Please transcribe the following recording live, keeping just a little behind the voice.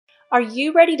Are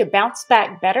you ready to bounce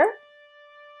back better?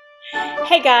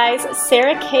 Hey guys,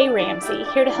 Sarah K. Ramsey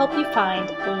here to help you find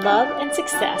love and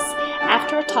success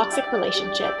after a toxic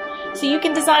relationship so you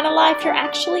can design a life you're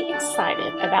actually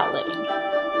excited about living.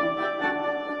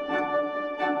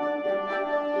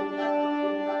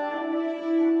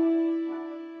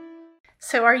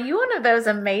 So are you one of those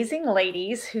amazing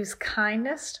ladies whose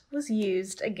kindness was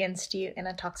used against you in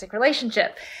a toxic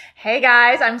relationship? Hey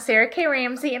guys, I'm Sarah K.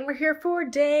 Ramsey and we're here for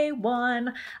day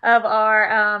one of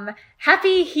our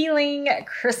Happy Healing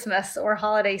Christmas or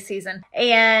holiday season.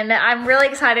 And I'm really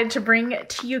excited to bring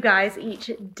to you guys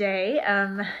each day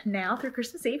now through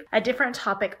Christmas Eve a different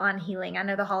topic on healing. I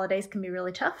know the holidays can be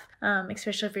really tough,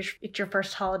 especially if it's your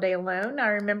first holiday alone. I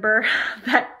remember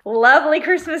that lovely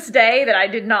Christmas day that I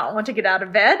did not want to get out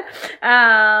of bed.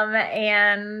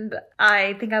 And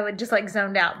I think I would just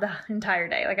zoned out the entire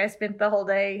day. I spent the whole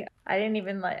day.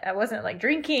 I wasn't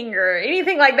drinking or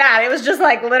anything like that. It was just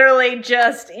literally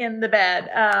just in the bed,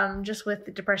 just with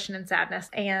the depression and sadness,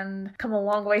 and come a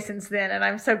long way since then. And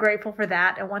I'm so grateful for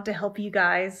that. I want to help you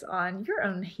guys on your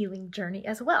own healing journey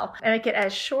as well and make it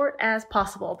as short as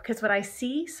possible, because what I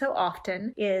see so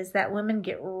often is that women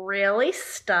get really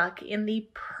stuck in the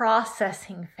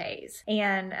processing phase.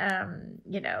 And,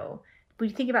 when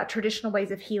you think about traditional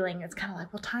ways of healing, it's kind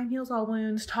of well, time heals all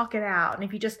wounds, talk it out. And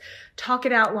if you just talk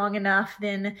it out long enough,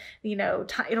 then,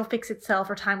 it'll fix itself,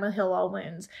 or time will heal all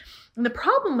wounds. And the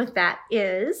problem with that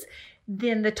is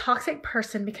then the toxic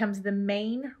person becomes the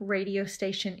main radio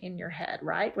station in your head,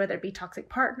 right? Whether it be toxic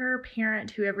partner,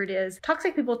 parent, whoever it is.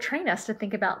 Toxic people train us to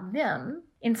think about them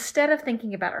instead of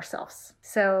thinking about ourselves.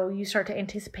 So you start to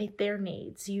anticipate their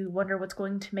needs. You wonder what's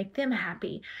going to make them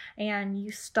happy. And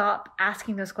you stop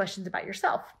asking those questions about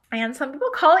yourself. And some people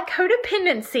call it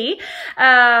codependency.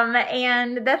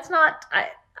 And that's not...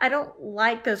 I don't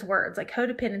like those words like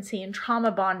codependency and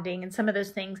trauma bonding and some of those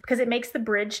things, because it makes the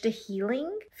bridge to healing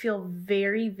feel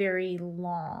very, very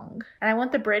long. And I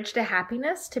want the bridge to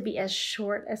happiness to be as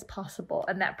short as possible,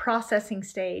 and that processing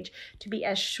stage to be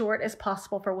as short as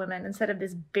possible for women, instead of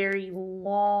this very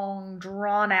long,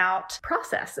 drawn out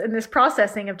process, and this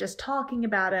processing of just talking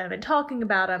about them and talking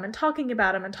about them and talking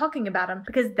about them and talking about them,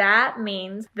 because that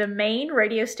means the main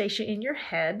radio station in your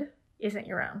head isn't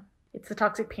your own. It's the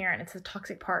toxic parent. It's the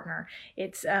toxic partner.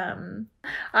 It's,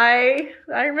 I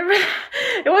remember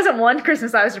it wasn't one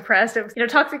Christmas I was depressed. It was,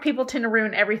 toxic people tend to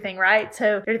ruin everything, right?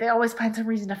 So they always find some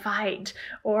reason to fight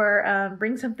or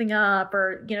bring something up,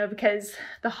 or, because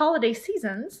the holiday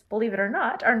seasons, believe it or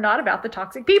not, are not about the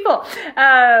toxic people.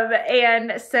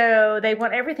 And so they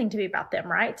want everything to be about them,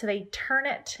 right? So they turn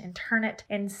it.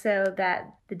 And so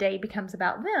that the day becomes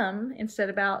about them instead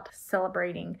about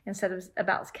celebrating, instead of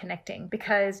about connecting.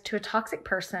 Because to a toxic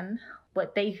person,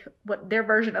 what their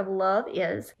version of love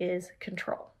is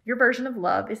control. Your version of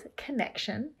love is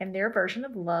connection, and their version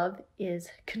of love is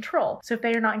control. So if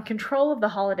they are not in control of the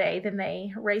holiday, then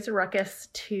they raise a ruckus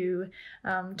to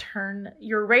turn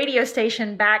your radio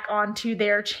station back onto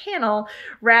their channel,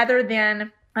 rather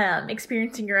than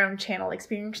experiencing your own channel,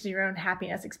 experiencing your own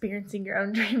happiness, experiencing your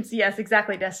own dreams. Yes,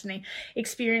 exactly, Destiny.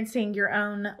 Experiencing your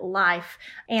own life.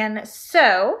 And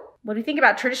so when we think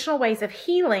about traditional ways of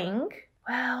healing,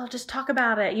 well, just talk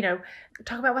about it,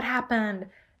 talk about what happened,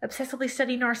 obsessively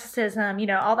study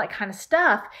narcissism, all that kind of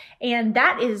stuff. And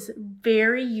that is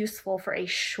very useful for a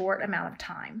short amount of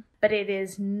time. But it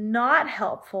is not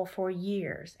helpful for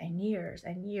years and years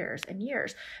and years and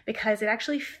years, because it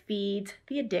actually feeds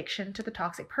the addiction to the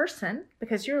toxic person,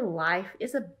 because your life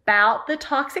is about the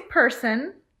toxic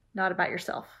person, not about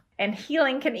yourself. And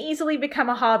healing can easily become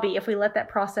a hobby if we let that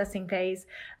processing phase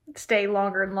stay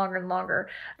longer and longer and longer.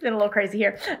 It's been a little crazy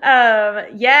here.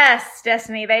 Yes,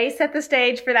 Destiny, they set the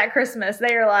stage for that Christmas.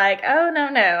 They are like, oh,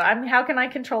 no. How can I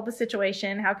control the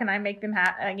situation? How can I make them,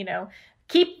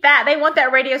 keep that? They want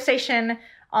that radio station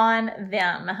on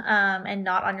them and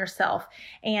not on yourself.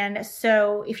 And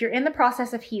so if you're in the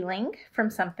process of healing from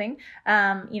something,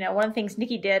 one of the things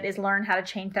Nikki did is learn how to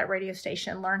change that radio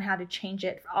station, learn how to change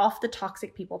it off the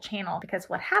toxic people channel. Because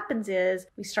what happens is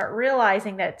we start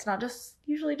realizing that it's not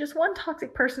usually just one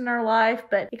toxic person in our life,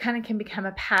 but it kind of can become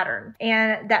a pattern.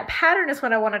 And that pattern is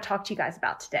what I want to talk to you guys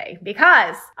about today,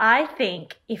 because I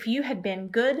think if you had been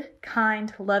good,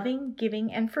 kind, loving,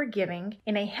 giving, and forgiving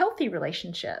in a healthy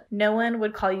relationship, no one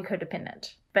would call you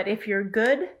codependent. But if you're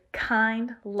good,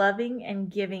 kind, loving,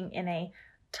 and giving in a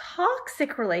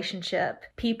toxic relationship,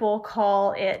 people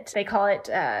call it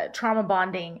trauma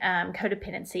bonding,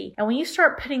 codependency. And when you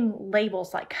start putting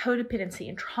labels like codependency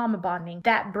and trauma bonding,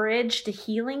 that bridge to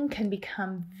healing can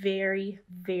become very,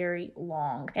 very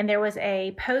long. And there was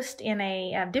a post in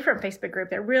a different Facebook group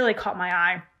that really caught my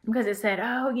eye. because it said,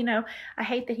 oh, I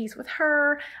hate that he's with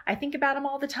her. I think about him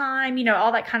all the time,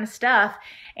 all that kind of stuff.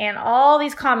 And all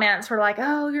these comments were like,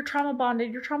 oh, you're trauma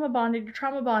bonded, you're trauma bonded, you're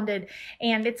trauma bonded.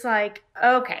 And it's like,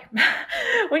 okay,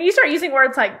 when you start using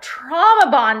words like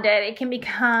trauma bonded, it can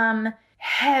become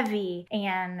heavy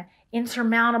and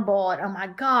insurmountable, and oh my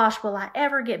gosh, will I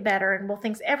ever get better, and will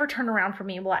things ever turn around for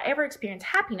me, will I ever experience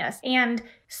happiness? And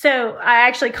so I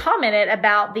actually commented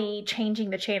about the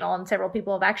changing the channel, and several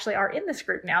people have actually are in this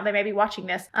group now. They may be watching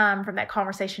this from that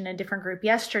conversation in a different group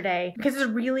yesterday, because it's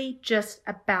really just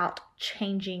about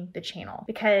changing the channel.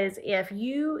 Because if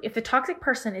the toxic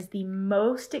person is the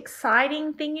most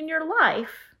exciting thing in your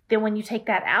life, then when you take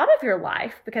that out of your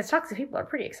life, because toxic people are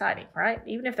pretty exciting, right?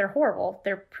 Even if they're horrible,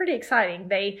 they're pretty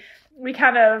exciting. We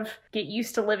kind of get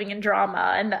used to living in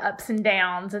drama and the ups and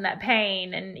downs and that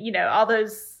pain and,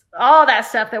 all that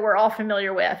stuff that we're all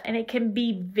familiar with. And it can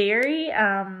be very,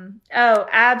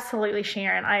 absolutely,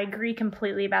 Sharon. I agree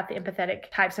completely about the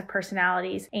empathetic types of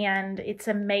personalities. And it's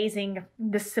amazing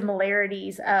the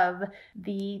similarities of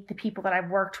the people that I've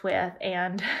worked with.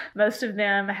 And most of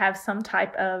them have some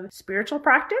type of spiritual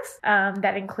practice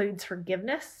that includes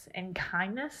forgiveness and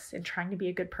kindness and trying to be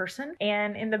a good person.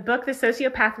 And in the book, The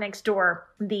Sociopath Next Door,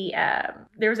 there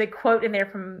was a quote in there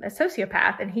from a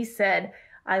sociopath, and he said,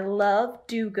 I love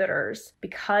do-gooders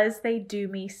because they do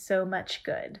me so much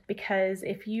good. Because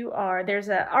there's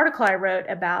an article I wrote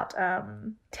about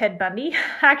Ted Bundy.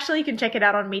 Actually, you can check it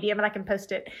out on Medium, and I can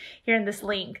post it here in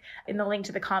the link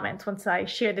to the comments once I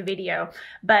share the video.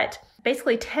 But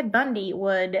basically, Ted Bundy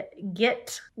would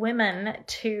get women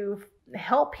to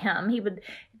help him. He would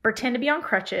pretend to be on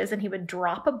crutches, and he would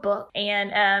drop a book,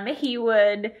 and he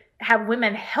would have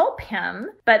women help him,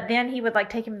 but then he would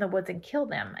take him in the woods and kill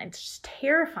them. It's just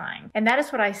terrifying. And that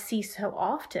is what I see so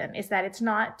often, is that it's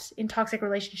not in toxic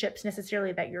relationships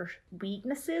necessarily that your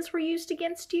weaknesses were used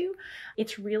against you.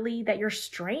 It's really that your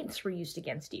strengths were used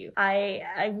against you.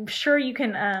 I'm sure you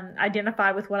can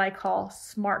identify with what I call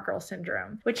smart girl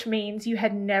syndrome, which means you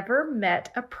had never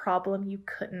met a problem you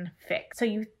couldn't fix. So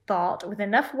you thought with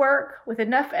enough work, with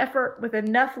enough effort, with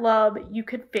enough love, you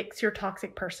could fix your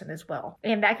toxic person as well.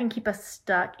 And that can keep us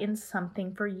stuck in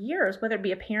something for years, whether it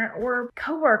be a parent or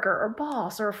coworker or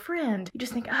boss or a friend. You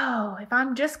just think, oh, if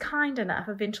I'm just kind enough,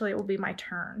 eventually it will be my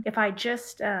turn. If I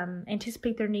just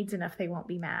anticipate their needs enough, they won't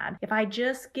be mad. If I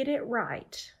just get it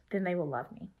right, then they will love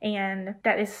me. And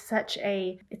that is such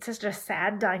a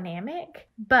sad dynamic.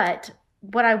 But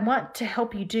what I want to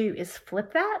help you do is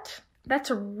flip that.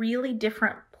 That's a really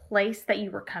different place that you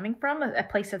were coming from, a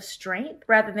place of strength,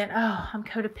 rather than, oh, I'm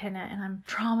codependent and I'm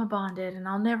trauma bonded and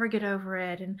I'll never get over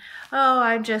it. And,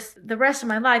 oh, the rest of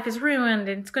my life is ruined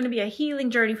and it's going to be a healing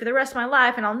journey for the rest of my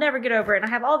life and I'll never get over it. And I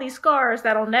have all these scars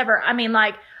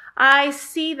I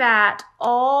see that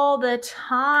all the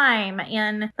time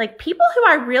in people who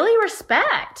I really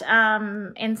respect,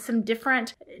 and some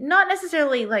different, not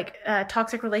necessarily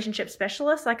toxic relationship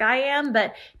specialists like I am,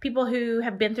 but people who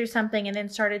have been through something and then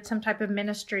started some type of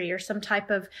ministry or some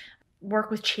type of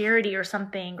work with charity or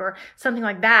something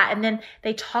like that. And then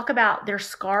they talk about their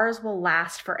scars will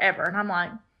last forever. And I'm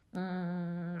like,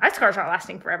 my scars aren't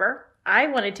lasting forever. I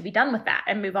wanted to be done with that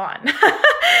and move on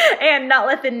and not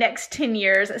let the next 10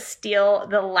 years steal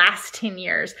the last 10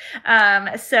 years.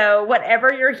 So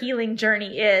whatever your healing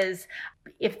journey is,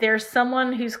 if there's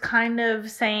someone who's kind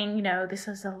of saying, this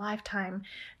is a lifetime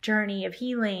journey of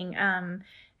healing,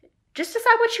 just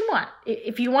decide what you want.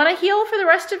 If you want to heal for the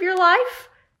rest of your life,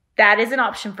 that is an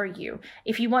option for you.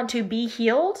 If you want to be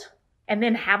healed and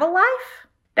then have a life,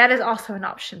 that is also an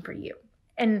option for you.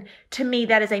 And to me,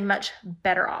 that is a much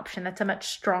better option. That's a much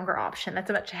stronger option.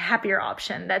 That's a much happier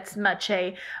option.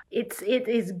 It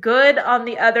is good on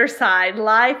the other side.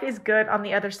 Life is good on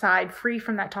the other side, free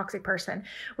from that toxic person,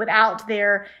 without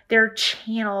their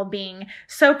channel being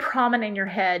so prominent in your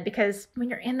head. Because when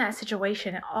you're in that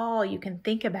situation, all you can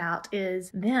think about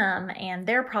is them and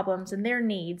their problems and their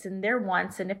needs and their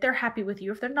wants, and if they're happy with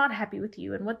you, if they're not happy with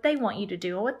you, and what they want you to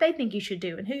do, and what they think you should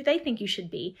do, and who they think you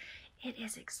should be. It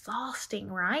is exhausting,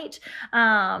 right?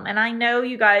 And I know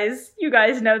you guys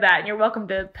know that, and you're welcome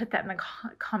to put that in the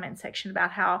comment section about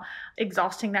how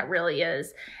exhausting that really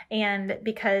is. And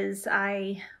because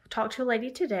I talked to a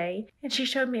lady today, and she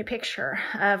showed me a picture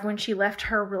of when she left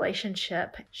her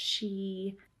relationship,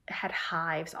 she had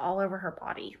hives all over her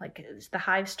body. The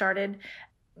hives started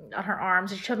on her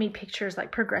arms. She showed me pictures,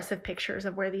 progressive pictures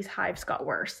of where these hives got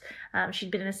worse.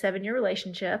 She'd been in a 7-year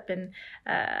relationship and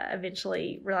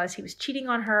eventually realized he was cheating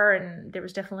on her, and there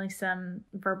was definitely some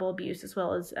verbal abuse as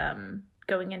well as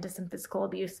going into some physical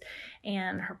abuse,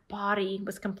 and her body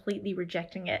was completely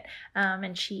rejecting it.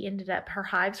 And she ended up, her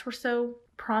hives were so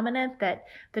prominent that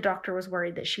the doctor was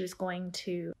worried that she was going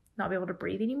to not be able to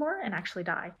breathe anymore and actually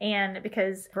die. And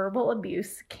because verbal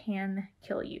abuse can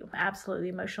kill you, absolutely,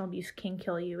 emotional abuse can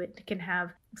kill you. It can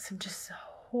have some just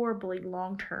horribly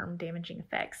long-term damaging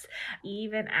effects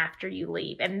even after you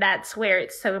leave. And that's where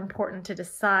it's so important to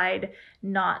decide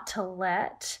not to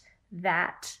let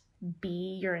that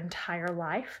be your entire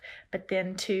life, but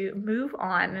then to move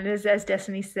on. And as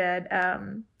Destiny said,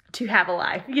 to have a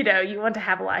life. You want to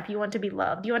have a life. You want to be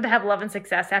loved. You want to have love and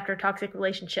success after a toxic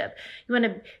relationship. You want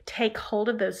to take hold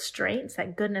of those strengths,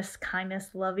 that goodness,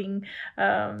 kindness, loving,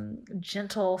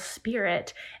 gentle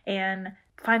spirit, and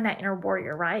find that inner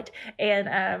warrior, right?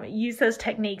 And use those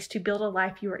techniques to build a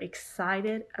life you are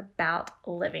excited about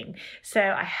living. So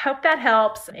I hope that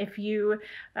helps. If you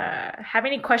have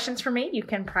any questions for me, you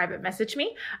can private message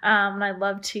me. And I'd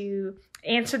love to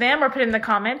answer them or put in the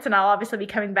comments, and I'll obviously be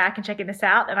coming back and checking this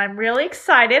out. And I'm really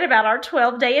excited about our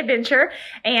 12-day adventure,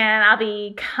 and I'll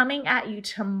be coming at you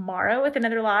tomorrow with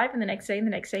another live, and the next day, and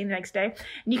the next day, and the next day.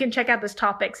 And you can check out those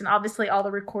topics, and obviously all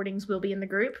the recordings will be in the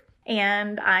group.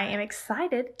 And I am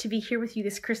excited to be here with you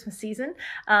this Christmas season.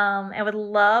 I would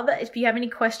love, if you have any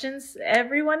questions,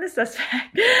 everyone is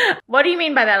suspect. What do you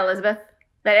mean by that, Elizabeth?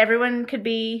 That everyone could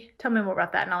be, tell me more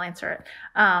about that and I'll answer it.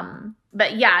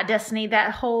 But yeah, Destiny,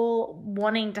 that whole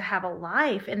wanting to have a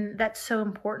life, and that's so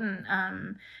important.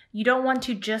 You don't want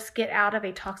to just get out of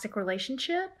a toxic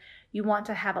relationship. You want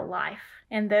to have a life.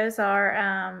 And those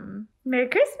are, Merry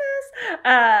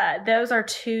Christmas. Those are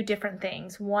two different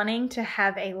things. Wanting to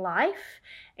have a life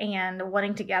and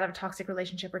wanting to get out of a toxic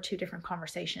relationship are two different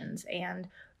conversations, and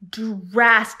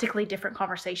drastically different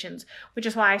conversations, which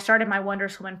is why I started my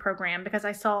Wondrous Woman program, because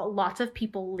I saw lots of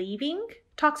people leaving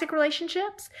toxic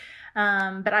relationships.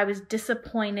 But I was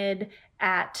disappointed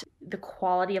at the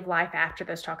quality of life after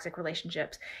those toxic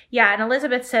relationships. Yeah. And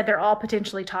Elizabeth said they're all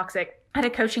potentially toxic. I had a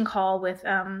coaching call with,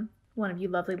 one of you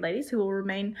lovely ladies who will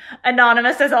remain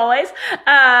anonymous as always.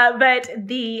 But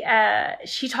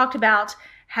she talked about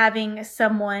having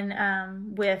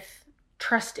someone, with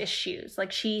trust issues.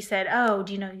 Like she said, oh,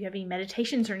 do you have any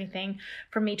meditations or anything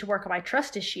for me to work on my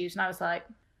trust issues? And I was like,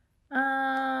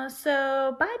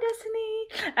 so bye,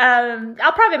 Destiny.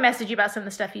 I'll probably message you about some of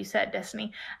the stuff you said,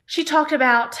 Destiny. She talked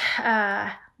about,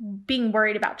 being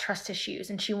worried about trust issues,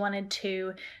 and she wanted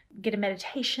to get a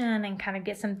meditation and kind of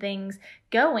get some things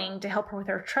going to help her with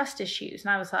her trust issues. And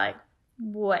I was like,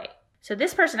 wait, so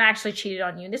this person actually cheated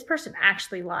on you, and this person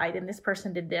actually lied, and this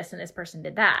person did this, and this person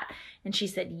did that. And she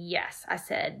said, yes. I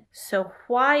said, so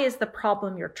why is the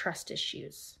problem your trust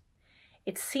issues?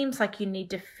 It seems like you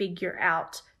need to figure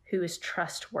out who is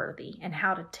trustworthy and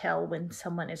how to tell when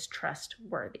someone is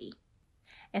trustworthy,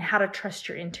 and how to trust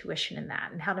your intuition in that,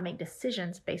 and how to make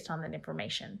decisions based on that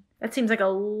information. That seems like a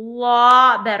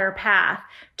lot better path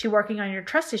to working on your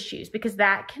trust issues, because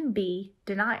that can be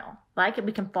denial. Like,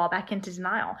 we can fall back into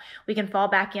denial. We can fall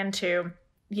back into,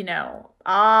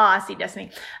 I see,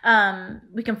 Destiny.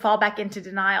 We can fall back into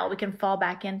denial. We can fall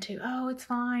back into, oh, it's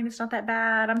fine. It's not that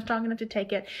bad. I'm strong enough to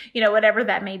take it. Whatever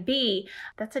that may be.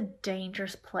 That's a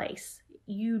dangerous place.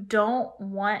 You don't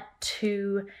want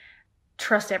to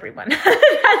trust everyone.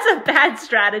 That's a bad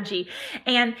strategy.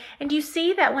 And you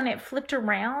see that when it flipped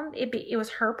around, it was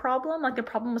her problem. Like, the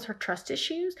problem was her trust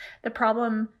issues. The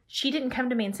problem, she didn't come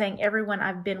to me and saying everyone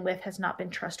I've been with has not been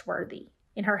trustworthy.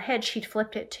 In her head, she'd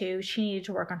flipped it to, she needed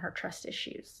to work on her trust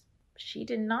issues. She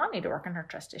did not need to work on her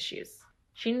trust issues.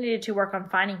 She needed to work on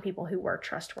finding people who were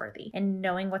trustworthy and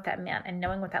knowing what that meant and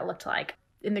knowing what that looked like.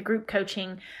 In the group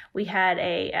coaching, we had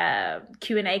a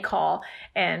Q&A call,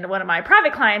 and one of my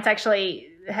private clients actually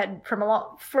had from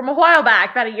a while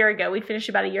back, about a year ago, we finished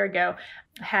about a year ago,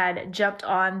 had jumped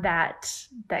on that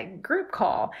group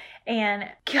call, and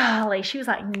golly, she was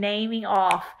like naming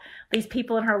off these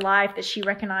people in her life that she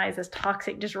recognized as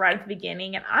toxic just right at the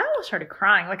beginning. And I almost started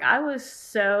crying. Like, I was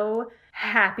so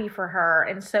happy for her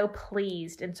and so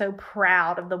pleased and so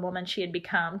proud of the woman she had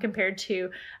become compared to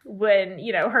when,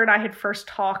 her and I had first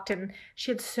talked, and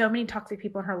she had so many toxic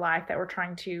people in her life that were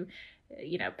trying to,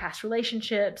 past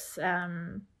relationships,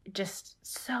 just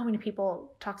so many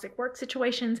people, toxic work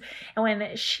situations. And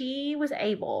when she was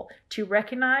able to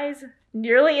recognize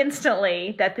nearly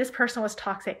instantly that this person was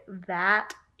toxic,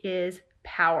 that is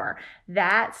power.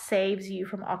 That saves you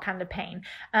from all kinds of pain.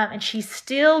 And she's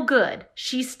still good.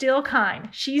 She's still kind.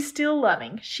 She's still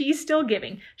loving. She's still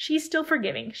giving. She's still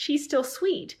forgiving. She's still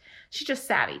sweet. She's just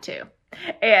savvy too.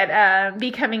 And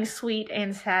becoming sweet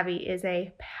and savvy is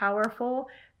a powerful,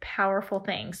 powerful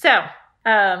thing. So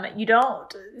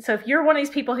So if you're one of these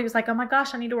people who's like, oh my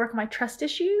gosh, I need to work on my trust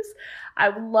issues, I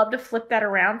would love to flip that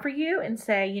around for you and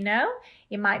say,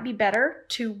 it might be better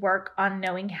to work on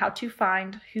knowing how to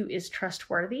find who is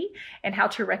trustworthy and how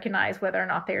to recognize whether or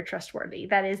not they are trustworthy.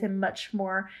 That is a much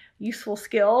more useful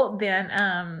skill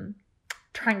than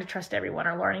trying to trust everyone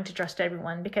or learning to trust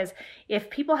everyone, because if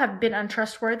people have been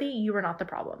untrustworthy, you are not the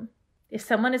problem. If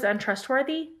someone is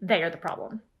untrustworthy, they are the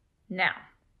problem. Now,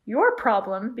 your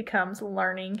problem becomes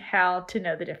learning how to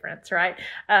know the difference, right?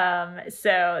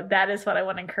 So that is what I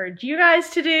want to encourage you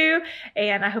guys to do.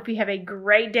 And I hope you have a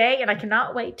great day. And I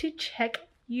cannot wait to check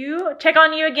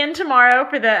on you again tomorrow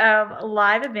for the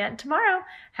live event tomorrow.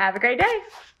 Have a great day.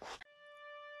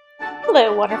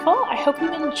 Hello, wonderful. I hope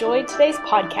you enjoyed today's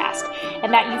podcast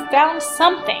and that you found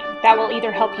something that will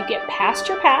either help you get past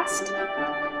your past,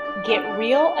 get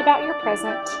real about your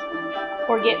present,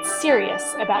 or get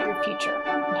serious about your future.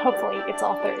 And hopefully it's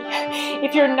all three.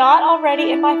 If you're not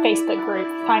already in my Facebook group,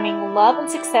 Finding Love and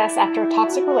Success After a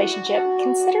Toxic Relationship,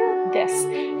 consider this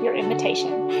your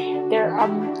invitation. There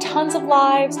are tons of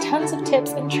lives, tons of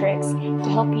tips and tricks to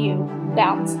help you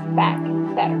bounce back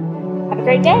better. Have a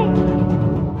great day.